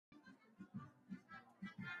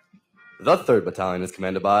The 3rd Battalion is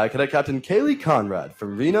commanded by Cadet Captain Kailey Conrad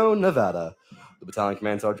from Reno, Nevada. The Battalion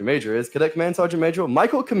Command Sergeant Major is Cadet Command Sergeant Major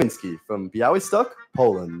Michael Kaminski from Białystok,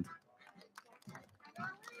 Poland.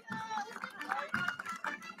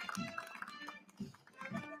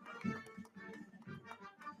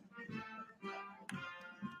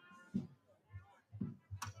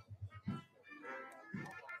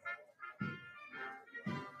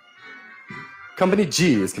 Company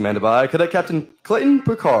G is commanded by Cadet Captain Clayton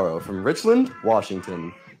Porcaro from Richland,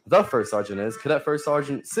 Washington. The 1st Sergeant is Cadet 1st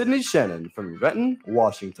Sergeant Sidney Shannon from Renton,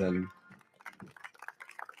 Washington.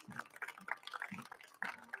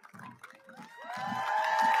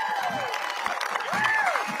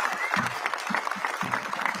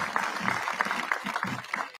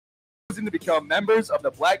 To become members of the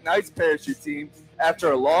Black Knights parachute team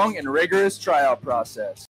after a long and rigorous tryout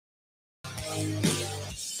process.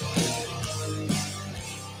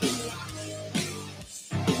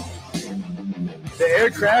 The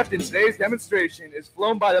aircraft in today's demonstration is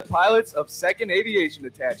flown by the pilots of 2nd Aviation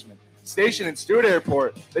Detachment, stationed in Stewart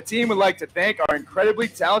Airport. The team would like to thank our incredibly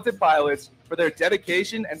talented pilots for their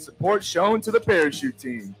dedication and support shown to the parachute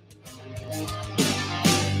team.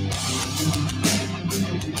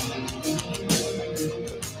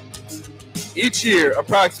 Each year,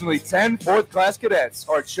 approximately 10 4th-class cadets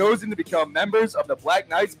are chosen to become members of the Black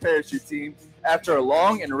Knights parachute team after a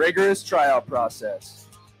long and rigorous tryout process.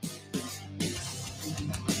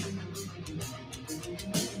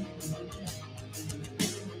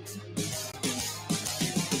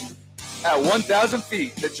 At 1,000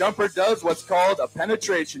 feet, the jumper does what's called a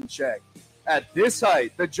penetration check. At this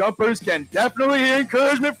height, the jumpers can definitely hear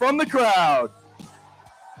encouragement from the crowd.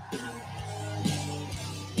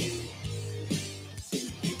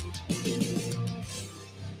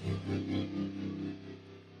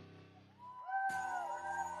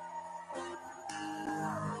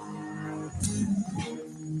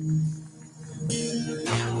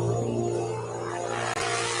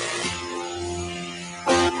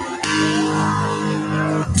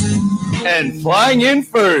 And flying in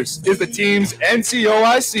first is the team's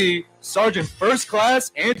NCOIC Sergeant First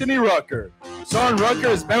Class Anthony Rucker. Sergeant Rucker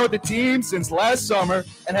has been with the team since last summer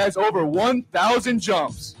and has over 1,000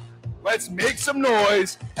 jumps. Let's make some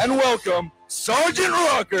noise and welcome Sergeant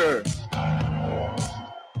Rucker.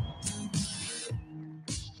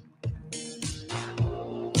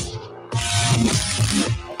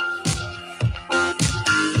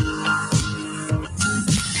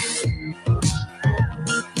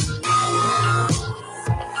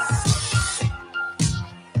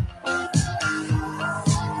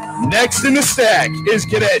 Next in the stack is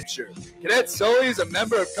Cadet Cher. Cadet Sully is a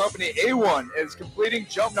member of Company A1 and is completing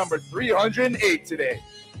jump number 308 today.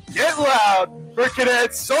 Get loud for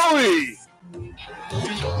Cadet Sully!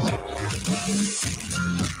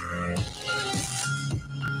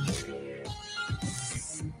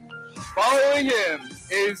 Following him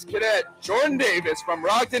is Cadet Jordan Davis from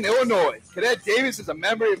Rockton, Illinois. Cadet Davis is a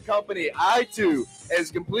member of Company I2 and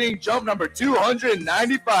is completing jump number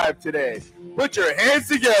 295 today. Put your hands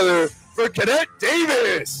together for Cadet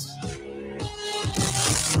Davis.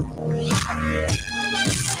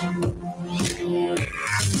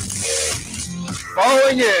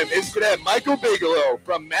 Following him is Cadet Michael Bigelow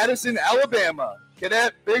from Madison, Alabama.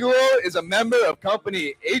 Cadet Bigelow is a member of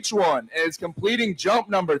Company H1 and is completing jump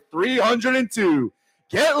number 302.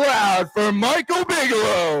 Get loud for Michael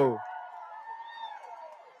Bigelow.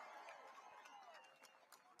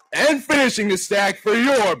 And finishing the stack for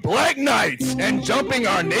your Black Knights and jumping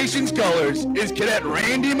our nation's colors is Cadet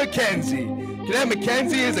Randy McKenzie. Cadet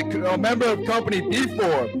McKenzie is a member of Company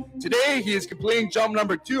B4. Today, he is completing jump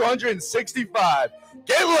number 265.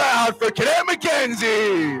 Get loud for Cadet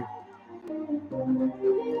McKenzie!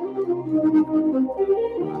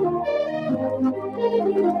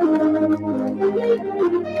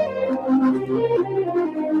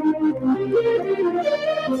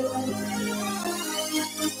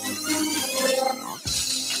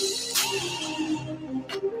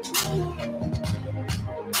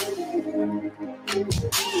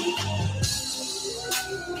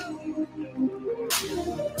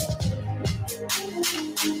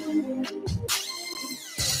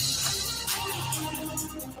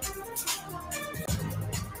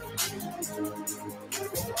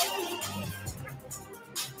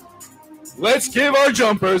 Let's give our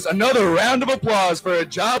jumpers another round of applause for a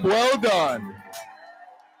job well done.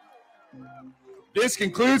 This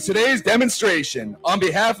concludes today's demonstration. On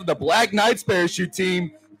behalf of the Black Knights parachute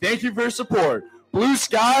team, thank you for your support. Blue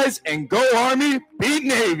skies and go Army, beat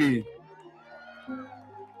Navy.